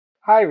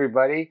Hi,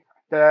 everybody.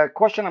 The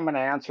question I'm going to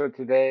answer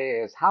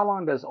today is how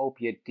long does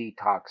opiate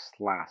detox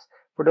last?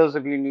 For those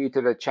of you new to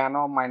the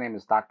channel, my name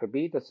is Dr.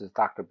 B. This is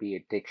Dr. B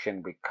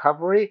Addiction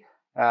Recovery.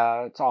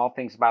 It's all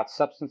things about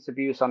substance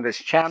abuse on this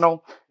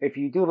channel. If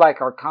you do like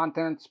our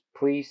contents,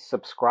 please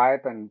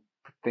subscribe and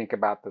think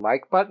about the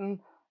like button.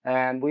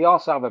 And we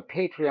also have a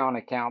Patreon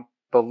account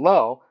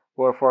below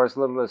where for as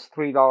little as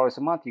 $3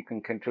 a month, you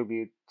can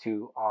contribute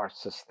to our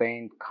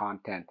sustained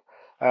content.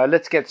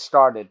 Let's get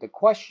started. The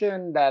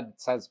question that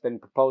has been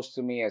proposed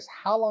to me is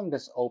how long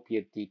does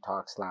opiate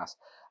detox last?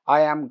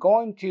 I am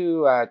going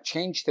to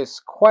change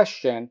this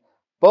question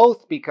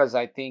both because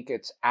I think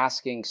it's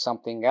asking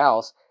something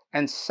else,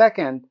 and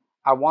second,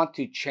 I want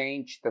to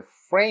change the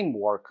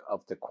framework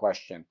of the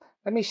question.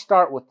 Let me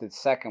start with the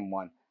second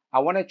one. I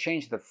want to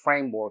change the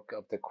framework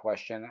of the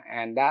question,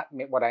 and that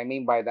what I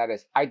mean by that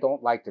is I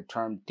don't like the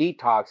term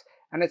detox,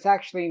 and it's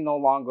actually no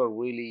longer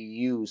really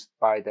used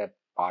by the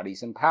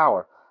bodies in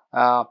power.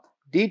 Uh,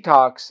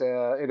 Detox,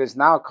 it is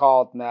now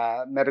called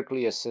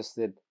medically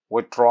assisted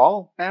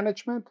withdrawal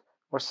management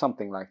or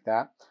something like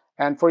that.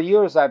 And for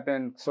years, I've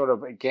been sort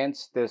of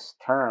against this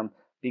term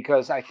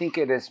because I think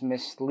it is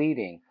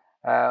misleading.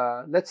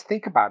 Let's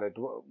think about it.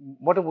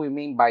 What do we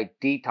mean by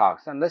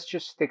detox? And let's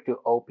just stick to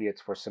opiates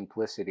for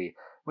simplicity.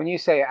 When you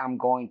say I'm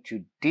going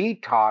to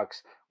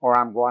detox or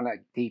I'm going to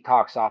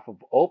detox off of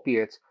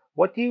opiates,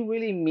 what do you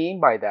really mean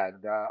by that?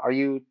 Are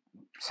you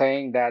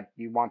saying that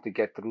you want to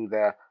get through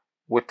the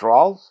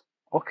withdrawals?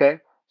 Okay,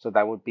 so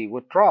that would be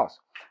withdrawals.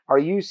 Are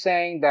you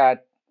saying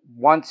that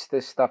once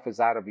this stuff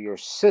is out of your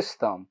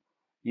system,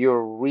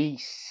 you're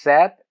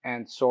reset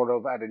and sort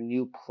of at a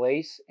new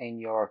place in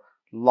your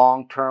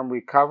long term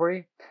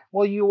recovery?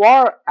 Well, you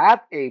are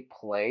at a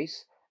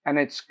place, and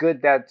it's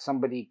good that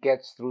somebody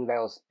gets through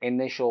those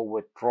initial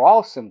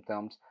withdrawal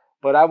symptoms,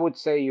 but I would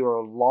say you're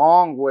a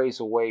long ways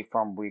away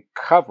from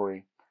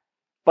recovery.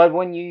 But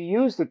when you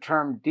use the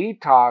term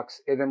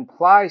detox, it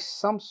implies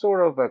some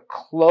sort of a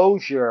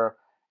closure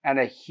and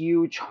a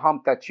huge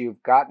hump that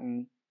you've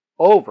gotten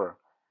over.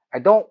 I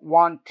don't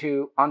want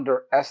to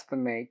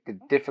underestimate the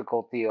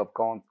difficulty of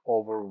going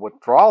over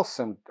withdrawal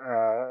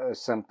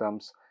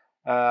symptoms,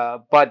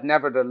 but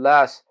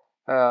nevertheless,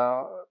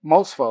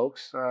 most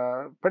folks,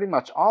 pretty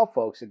much all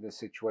folks in this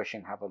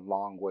situation, have a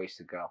long ways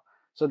to go.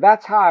 So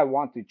that's how I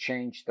want to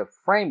change the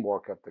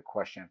framework of the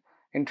question.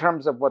 In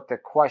terms of what the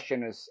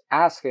question is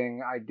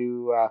asking, I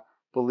do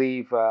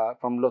believe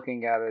from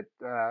looking at it,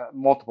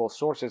 multiple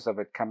sources of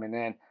it coming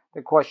in,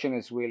 the question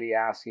is really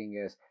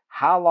asking is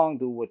how long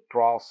do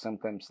withdrawal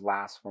symptoms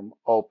last from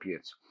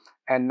opiates?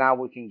 And now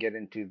we can get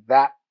into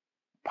that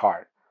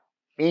part.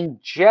 In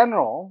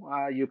general,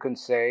 you can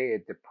say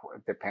it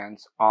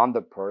depends on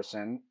the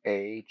person,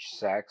 age,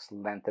 sex,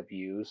 length of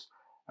use,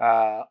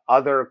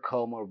 other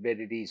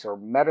comorbidities or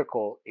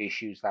medical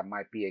issues that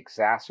might be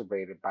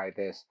exacerbated by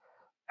this.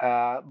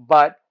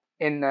 But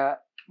in a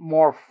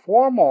more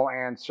formal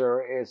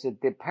answer is it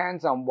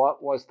depends on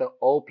what was the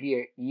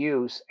opiate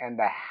use and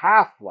the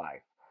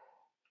half-life.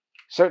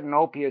 Certain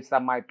opiates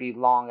that might be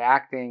long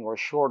acting or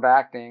short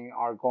acting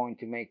are going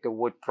to make the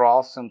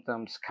withdrawal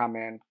symptoms come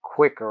in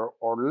quicker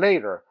or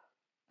later.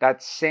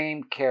 That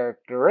same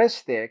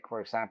characteristic, for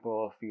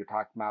example, if you're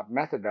talking about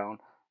methadone,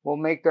 will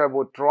make the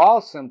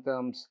withdrawal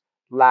symptoms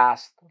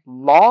last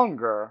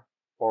longer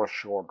or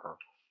shorter.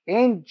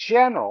 In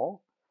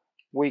general,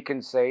 we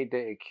can say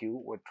the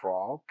acute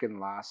withdrawal can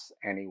last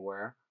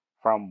anywhere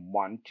from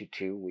 1 to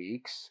 2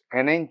 weeks.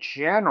 And in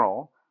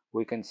general,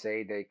 we can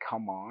say they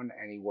come on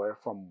anywhere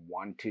from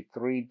 1 to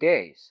 3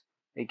 days.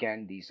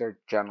 Again, these are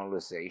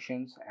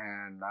generalizations,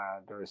 and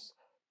there's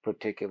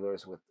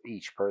particulars with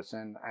each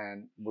person.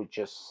 And we're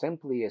just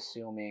simply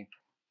assuming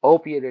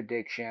opiate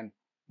addiction,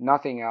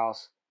 nothing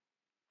else,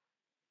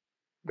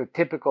 the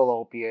typical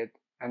opiate,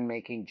 and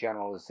making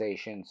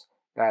generalizations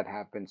that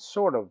have been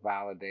sort of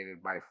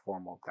validated by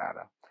formal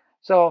data.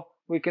 So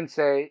we can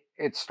say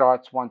it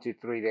starts 1 to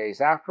 3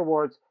 days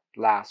afterwards,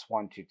 lasts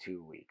 1 to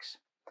 2 weeks.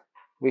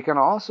 We can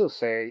also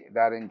say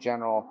that in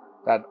general,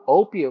 that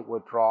opiate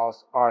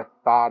withdrawals are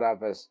thought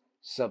of as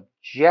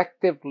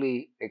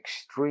subjectively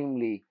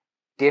extremely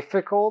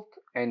difficult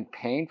and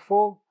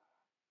painful,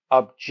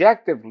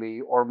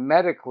 objectively or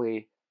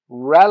medically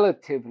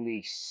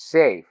relatively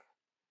safe.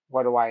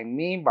 What do I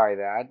mean by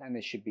that? And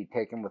it should be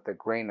taken with a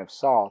grain of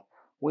salt.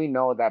 We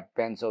know that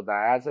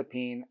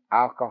benzodiazepine,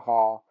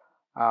 alcohol,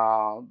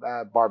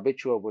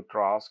 barbiturate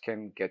withdrawals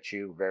can get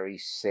you very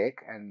sick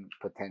and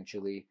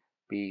potentially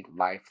be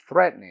life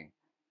threatening.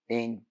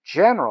 In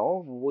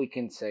general, we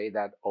can say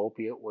that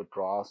opiate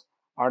withdrawals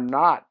are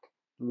not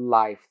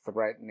life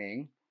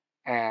threatening,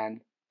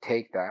 and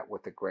take that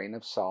with a grain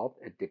of salt.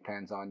 It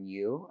depends on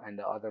you and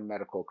the other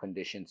medical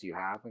conditions you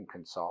have, and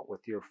consult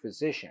with your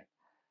physician.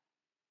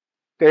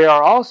 They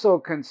are also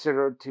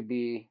considered to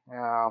be,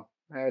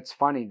 it's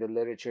funny, the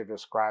literature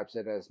describes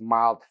it as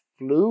mild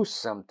flu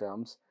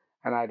symptoms.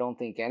 And I don't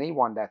think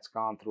anyone that's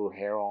gone through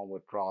heroin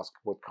withdrawals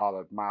would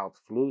call it mild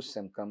flu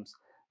symptoms.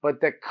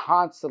 But the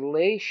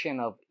constellation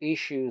of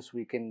issues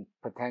we can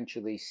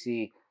potentially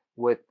see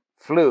with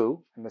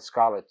flu, and let's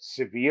call it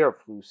severe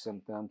flu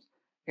symptoms,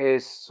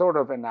 is sort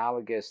of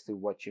analogous to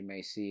what you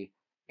may see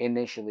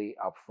initially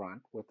up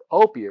front with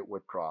opiate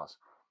withdrawals.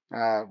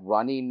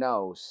 Runny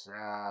nose,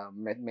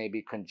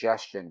 maybe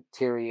congestion,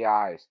 teary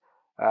eyes,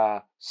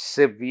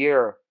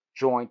 severe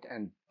joint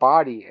and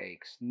body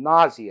aches,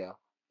 nausea,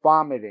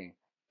 vomiting,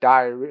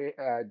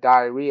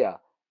 diarrhea,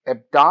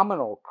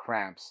 abdominal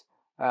cramps,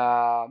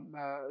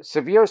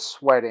 severe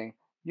sweating.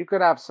 You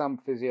could have some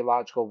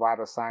physiological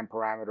vital sign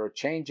parameter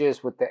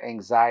changes with the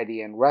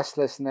anxiety and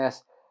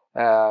restlessness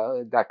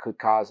that could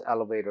cause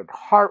elevated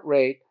heart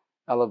rate,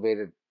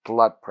 elevated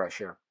blood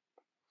pressure.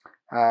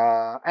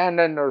 And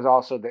then there's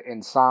also the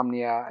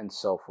insomnia and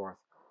so forth.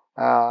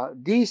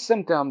 These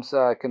symptoms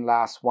can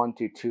last 1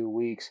 to 2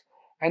 weeks,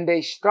 and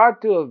they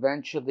start to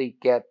eventually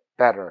get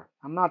better.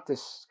 I'm not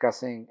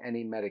discussing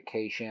any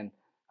medication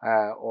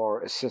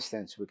or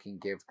assistance we can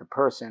give the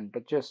person,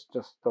 but just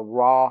the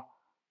raw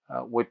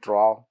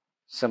withdrawal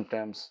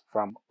symptoms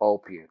from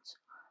opiates.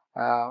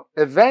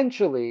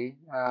 Eventually,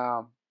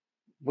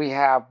 we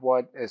have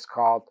what is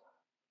called,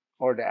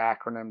 or the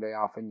acronym they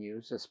often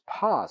use is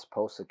PAWS,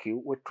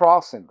 post-acute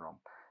withdrawal syndrome.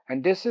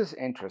 And this is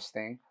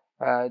interesting.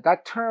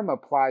 That term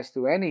applies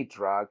to any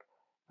drug,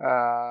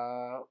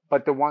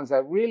 but the ones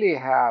that really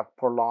have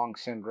prolonged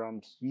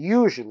syndromes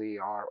usually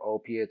are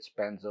opiates,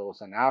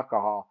 benzos, and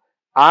alcohol.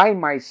 I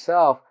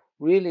myself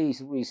really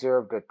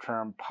reserve the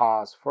term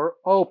PAWS for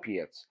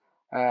opiates.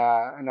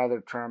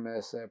 Another term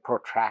is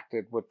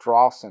protracted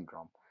withdrawal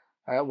syndrome.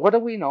 What do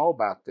we know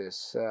about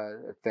this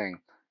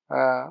thing?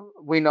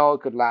 We know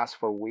it could last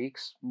for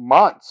weeks,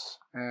 months,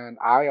 and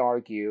I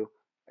argue,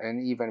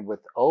 and even with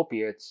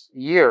opiates,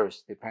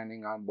 years,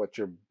 depending on what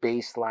your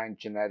baseline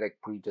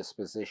genetic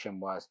predisposition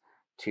was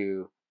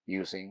to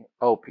using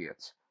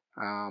opiates.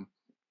 Um,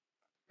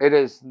 it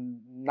is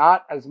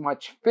not as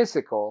much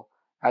physical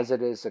as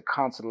it is a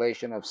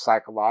constellation of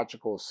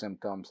psychological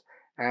symptoms,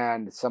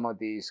 and some of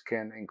these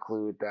can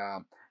include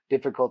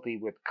difficulty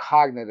with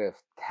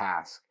cognitive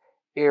tasks,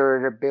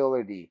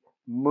 irritability,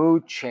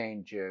 mood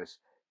changes,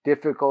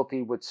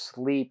 difficulty with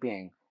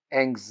sleeping,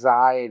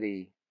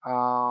 anxiety.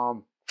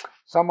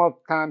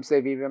 Sometimes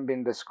they've even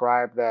been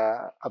described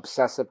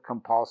obsessive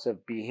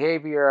compulsive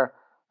behavior,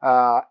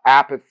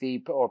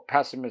 apathy or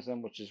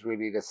pessimism, which is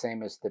really the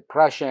same as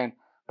depression.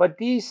 But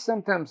these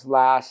symptoms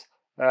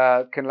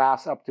can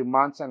last up to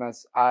months, and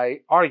as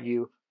I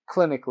argue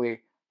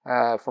clinically,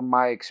 from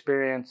my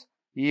experience,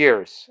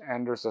 years.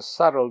 And there's a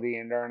subtlety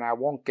in there, and I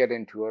won't get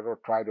into it or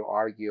try to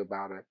argue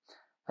about it.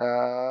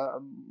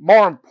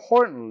 More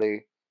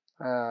importantly,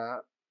 uh,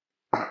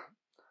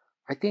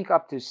 I think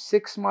up to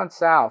 6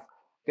 months out,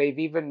 they've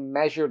even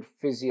measured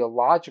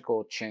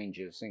physiological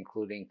changes,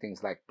 including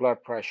things like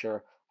blood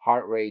pressure,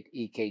 heart rate,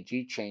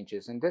 EKG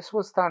changes. And this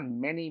was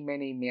done many,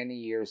 many, many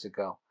years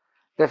ago.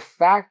 The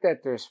fact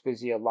that there's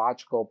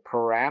physiological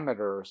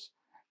parameters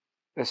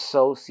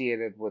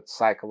associated with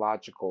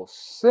psychological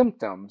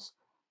symptoms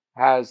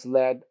has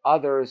led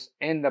others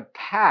in the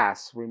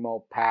past,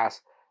 remote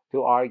past,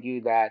 to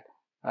argue that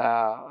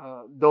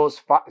those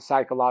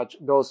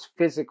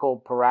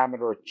physical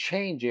parameter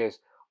changes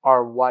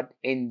are what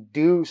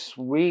induce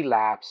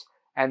relapse,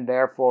 and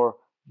therefore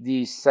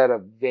these set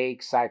of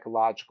vague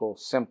psychological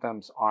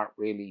symptoms aren't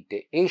really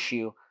the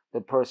issue.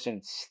 The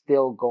person's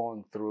still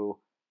going through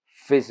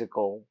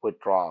physical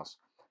withdrawals.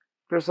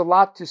 There's a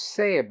lot to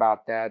say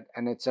about that,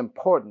 and it's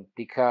important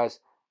because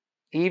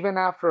even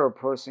after a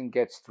person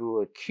gets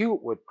through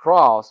acute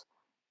withdrawals,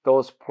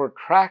 those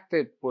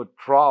protracted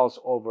withdrawals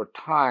over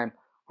time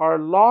are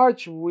a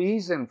large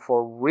reason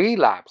for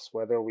relapse,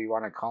 whether we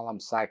want to call them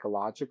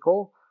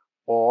psychological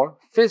or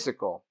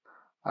physical.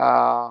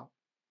 Uh,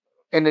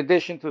 in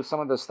addition to some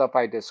of the stuff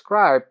I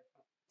described,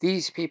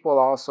 these people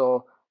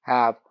also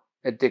have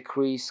a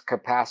decreased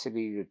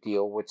capacity to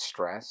deal with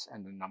stress,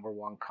 and the number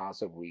one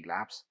cause of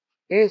relapse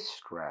is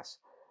stress.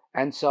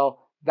 And so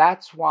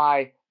that's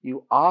why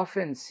you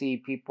often see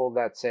people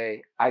that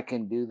say, I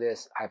can do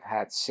this. I've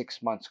had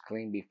 6 months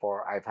clean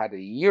before, I've had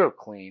a year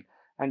clean.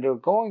 And they're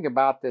going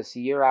about this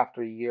year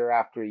after year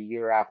after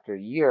year after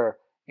year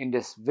in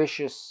this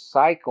vicious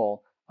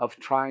cycle of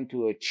trying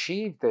to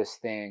achieve this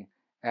thing.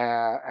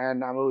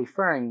 And I'm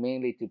referring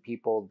mainly to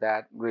people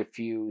that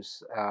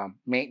refuse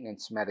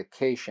maintenance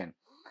medication.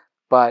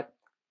 But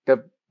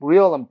the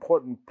real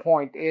important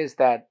point is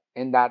that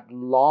in that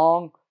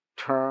long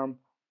term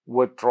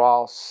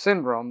withdrawal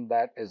syndrome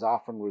that is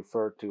often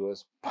referred to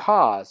as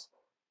PAWS,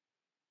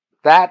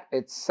 that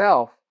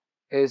itself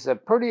is a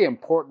pretty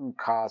important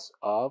cause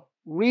of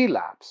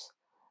relapse.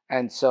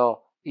 And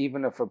so,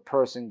 even if a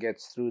person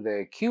gets through the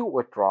acute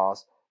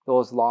withdrawals,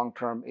 those long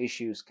term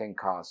issues can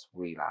cause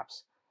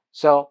relapse.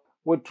 So,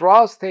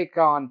 withdrawals take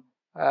on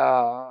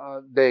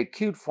the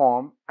acute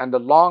form and the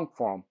long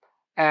form.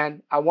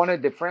 And I want to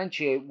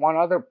differentiate one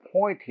other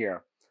point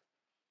here.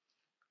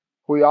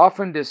 We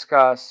often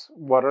discuss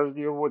what are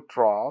your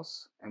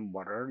withdrawals and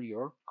what are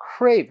your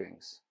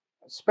cravings.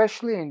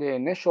 Especially in the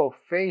initial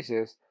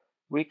phases,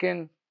 we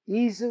can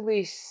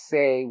easily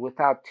say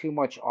without too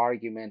much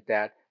argument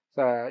that,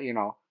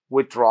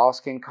 Withdrawals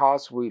can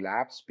cause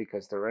relapse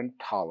because they're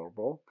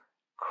intolerable.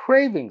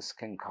 Cravings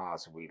can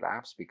cause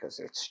relapse because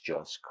it's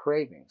just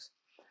cravings.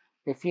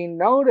 If you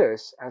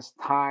notice as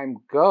time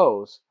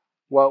goes,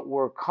 what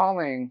we're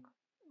calling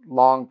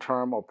long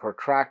term or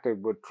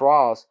protracted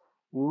withdrawals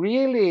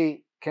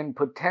really can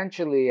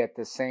potentially at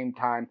the same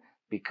time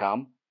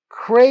become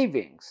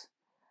cravings.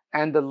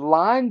 And the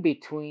line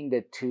between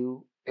the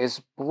two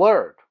is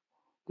blurred.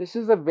 This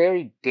is a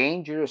very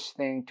dangerous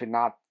thing to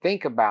not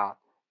think about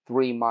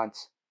 3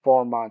 months,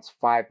 4 months,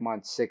 5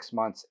 months, 6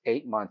 months,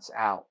 8 months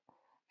out.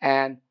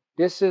 And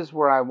this is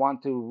where I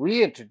want to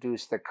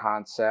reintroduce the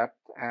concept,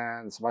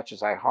 and as much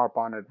as I harp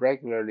on it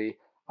regularly,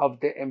 of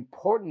the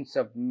importance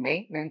of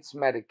maintenance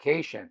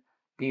medication,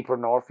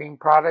 buprenorphine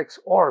products,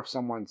 or if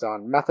someone's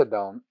on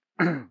methadone.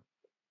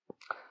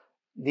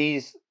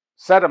 These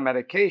set of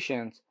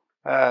medications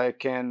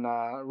can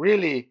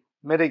really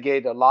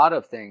mitigate a lot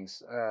of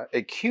things.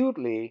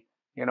 Acutely,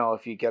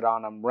 if you get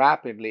on them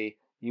rapidly,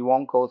 you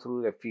won't go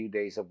through the few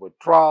days of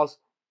withdrawals.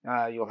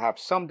 You'll have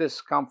some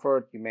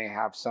discomfort. You may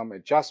have some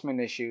adjustment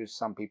issues.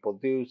 Some people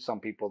do, some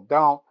people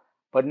don't.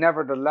 But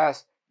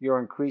nevertheless, you're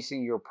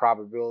increasing your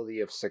probability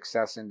of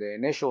success in the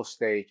initial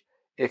stage.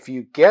 If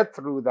you get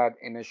through that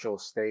initial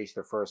stage,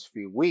 the first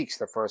few weeks,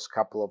 the first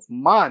couple of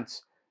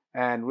months,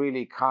 and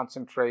really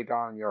concentrate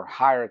on your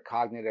higher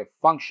cognitive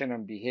function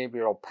and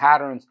behavioral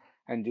patterns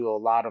and do a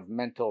lot of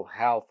mental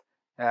health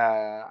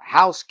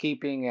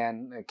housekeeping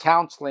and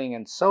counseling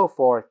and so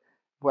forth,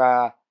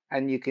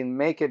 and you can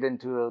make it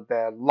into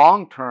the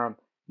long term.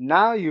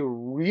 Now you're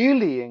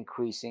really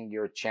increasing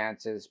your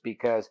chances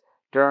because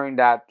during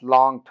that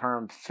long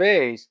term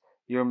phase,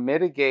 you're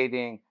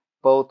mitigating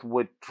both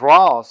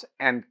withdrawals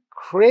and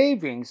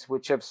cravings,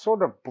 which have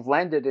sort of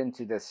blended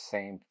into the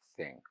same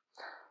thing.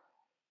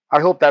 I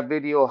hope that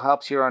video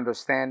helps your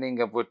understanding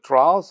of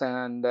withdrawals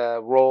and the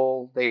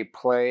role they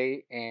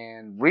play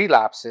in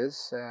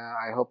relapses.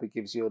 I hope it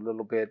gives you a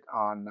little bit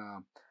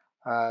on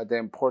the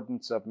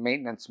importance of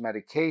maintenance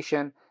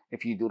medication.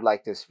 If you do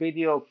like this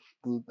video,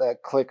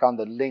 click on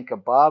the link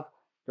above.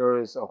 There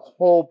is a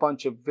whole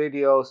bunch of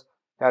videos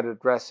that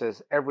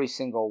addresses every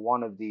single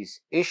one of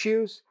these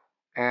issues.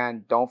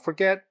 And don't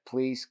forget,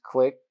 please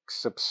click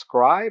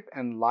subscribe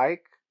and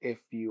like if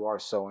you are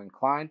so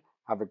inclined.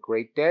 Have a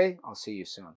great day. I'll see you soon.